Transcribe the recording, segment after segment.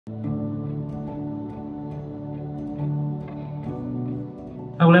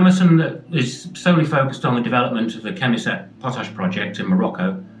Well, Emmerson is solely focused on the development of the Khemisset potash project in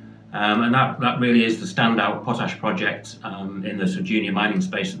Morocco, and that really is the standout potash project in the sort of junior mining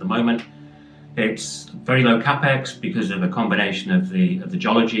space at the moment. It's very low capex because of a combination of the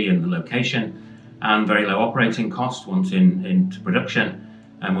geology and the location, and very low operating cost once into production,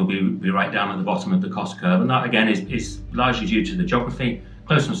 and will be right down at the bottom of the cost curve. And that again is largely due to the geography,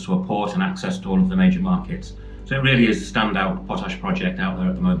 closeness to a port, and access to all of the major markets. So it really is a standout potash project out there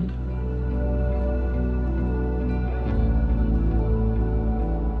at the moment.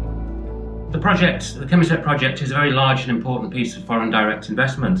 The Khemisset project is a very large and important piece of foreign direct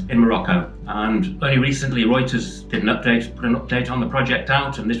investment in Morocco. And only recently Reuters put an update on the project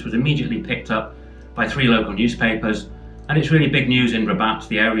out, and this was immediately picked up by 3 local newspapers. And it's really big news in Rabat,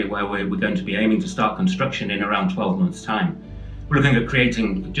 the area where we're going to be aiming to start construction in around 12 months' time. We're looking at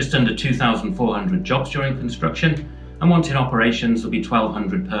creating just under 2,400 jobs during construction, and once in operations there'll be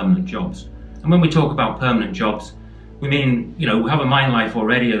 1,200 permanent jobs. And when we talk about permanent jobs, we mean, we have a mine life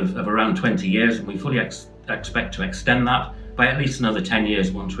already of around 20 years, and we fully expect to extend that by at least another 10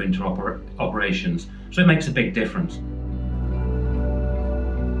 years once we're into operations. So it makes a big difference.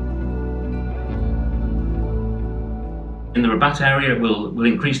 In the Rabat area, it will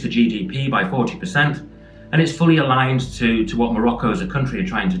increase the GDP by 40%. And it's fully aligned to what Morocco as a country are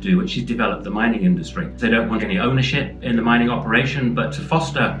trying to do, which is develop the mining industry. They don't want any ownership in the mining operation, but to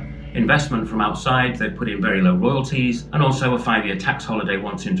foster investment from outside, they've put in very low royalties and also a 5-year tax holiday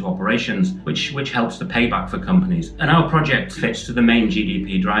once into operations, which helps the payback for companies. And our project fits to the main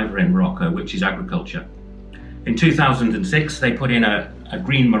GDP driver in Morocco, which is agriculture. In 2006, they put in a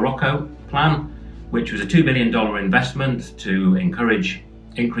Green Morocco plan, which was a $2 billion investment to encourage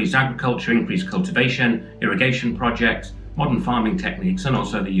increased agriculture, increased cultivation, irrigation projects, modern farming techniques, and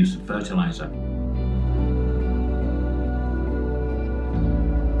also the use of fertilizer.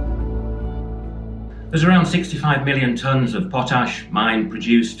 There's around 65 million tonnes of potash mined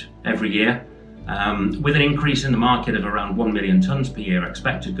produced every year, with an increase in the market of around 1 million tonnes per year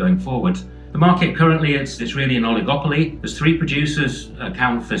expected going forward. The market currently, it's really an oligopoly. There's 3 producers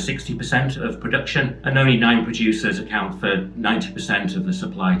account for 60% of production, and only 9 producers account for 90% of the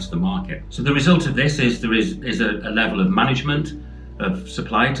supply to the market. So the result of this is there is a level of management of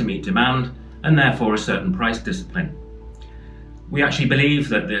supply to meet demand, and therefore a certain price discipline. We actually believe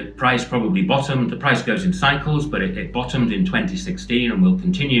that the price probably bottomed. The price goes in cycles, but it bottomed in 2016 and will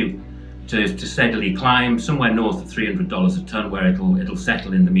continue to steadily climb somewhere north of $300 a tonne, where it'll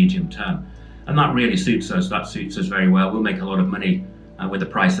settle in the medium term. And that really suits us. That suits us very well. We'll make a lot of money with the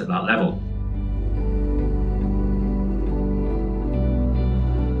price at that level.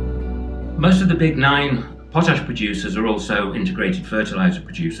 Most of the big 9 potash producers are also integrated fertilizer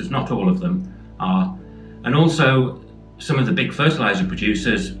producers. Not all of them are. And also some of the big fertilizer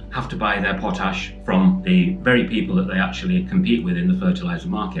producers have to buy their potash from the very people that they actually compete with in the fertilizer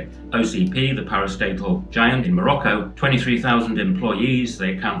market. OCP, the parastatal giant in Morocco, 23,000 employees,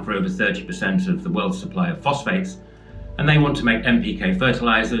 they account for over 30% of the world's supply of phosphates, and they want to make NPK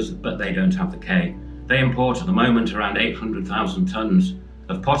fertilizers, but they don't have the K. They import at the moment around 800,000 tons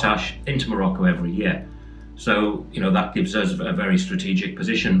of potash into Morocco every year. So, that gives us a very strategic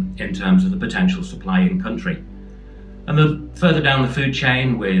position in terms of the potential supply in country. And further down the food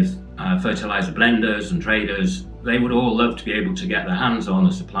chain with fertilizer blenders and traders, they would all love to be able to get their hands on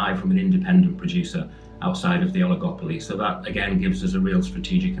a supply from an independent producer outside of the oligopoly. So that again gives us a real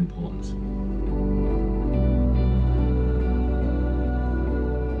strategic importance.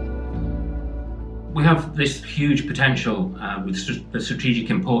 We have this huge potential with the strategic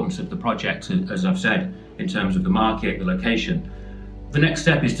importance of the project, as I've said, in terms of the market, the location. The next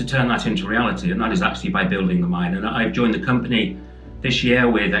step is to turn that into reality, and that is actually by building the mine. And I've joined the company this year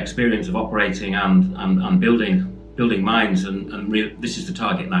with experience of operating and building mines, and this is the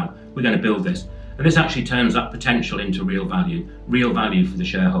target now. We're going to build this. And this actually turns that potential into real value for the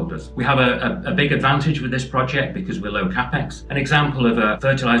shareholders. We have a big advantage with this project because we're low capex. An example of a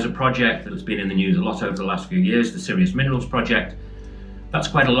fertilizer project that's been in the news a lot over the last few years, the Sirius Minerals project. That's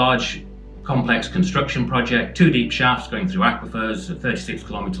quite a large, complex construction project, 2 deep shafts going through aquifers, a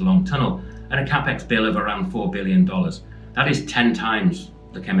 36-kilometre long tunnel, and a capex bill of around $4 billion. That is 10 times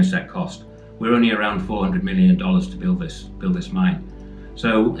the Khemisset cost. We're only around $400 million to build this mine.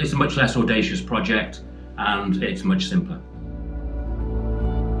 So it's a much less audacious project, and it's much simpler.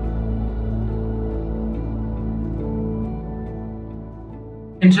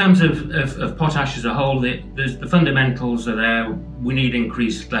 In terms of potash as a whole, the fundamentals are there. We need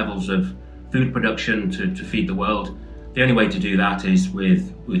increased levels of food production to feed the world. The only way to do that is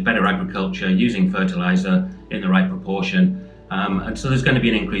with better agriculture, using fertilizer in the right proportion, And so there's going to be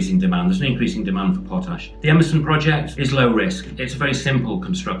an increasing demand. There's an increasing demand for potash. The Emmerson project is low risk. It's a very simple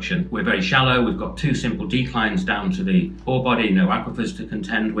construction. We're very shallow. We've got 2 simple declines down to the ore body, no aquifers to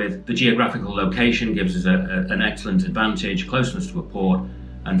contend with. The geographical location gives us an excellent advantage, closeness to a port,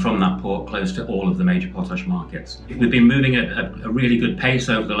 and from that port close to all of the major potash markets. We've been moving at a really good pace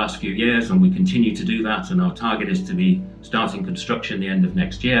over the last few years, and we continue to do that, and our target is to be starting construction the end of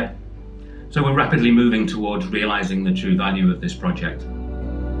next year. So we're rapidly moving towards realising the true value of this project.